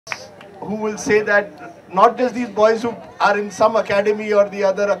who will say that not just these boys who are in some academy or the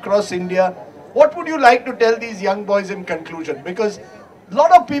other across India, what would you like to tell these young boys in conclusion? Because a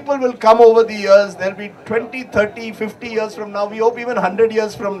lot of people will come over the years, there'll be 20, 30, 50 years from now, we hope even 100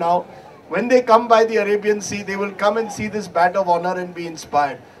 years from now, when they come by the Arabian Sea, they will come and see this badge of honor and be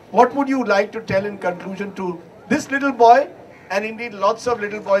inspired. What would you like to tell in conclusion to this little boy and indeed lots of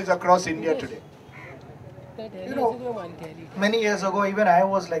little boys across India today? You know, many years ago, even I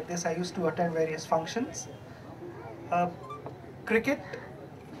was like this. I used to attend various functions. Uh, Cricket,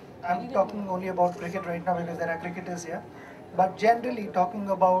 I'm talking only about cricket right now because there are cricketers here. But generally, talking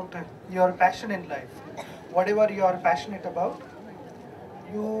about your passion in life, whatever you are passionate about,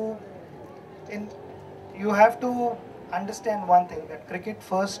 you in you have to understand one thing, that cricket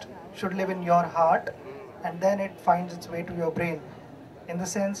first should live in your heart and then it finds its way to your brain. In the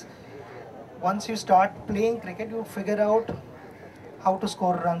sense, once you start playing cricket, you figure out how to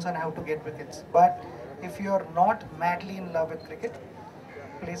score runs and how to get wickets. But if you are not madly in love with cricket,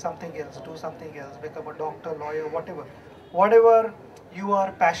 play something else, do something else, become a doctor, lawyer, whatever. Whatever you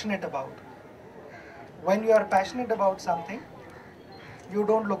are passionate about. When you are passionate about something, you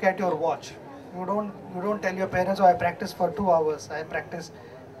don't look at your watch. You don't tell your parents, oh, I practiced for 2 hours, I practiced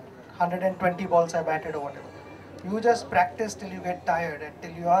 120 balls I batted or whatever. You just practice till you get tired and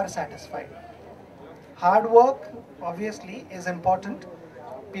till you are satisfied. Hard work obviously is important.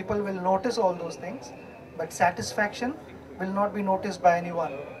 People will notice all those things, but satisfaction will not be noticed by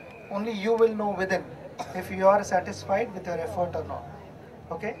anyone. Only you will know within if you are satisfied with your effort or not.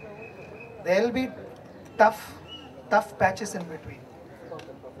 Okay? There will be tough patches in between.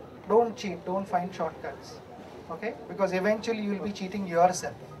 Don't cheat, don't find shortcuts. Okay? Because eventually you will be cheating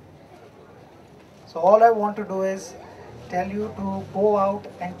yourself. So all I want to do is tell you to go out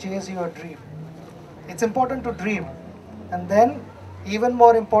and chase your dream. It's important to dream, and then even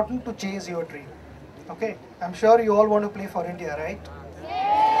more important to chase your dream. Okay? I'm sure you all want to play for India, right?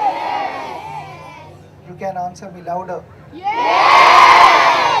 Yes! You can answer me louder.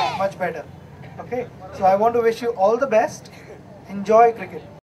 Yes! Much better. Okay? So I want to wish you all the best. Enjoy cricket.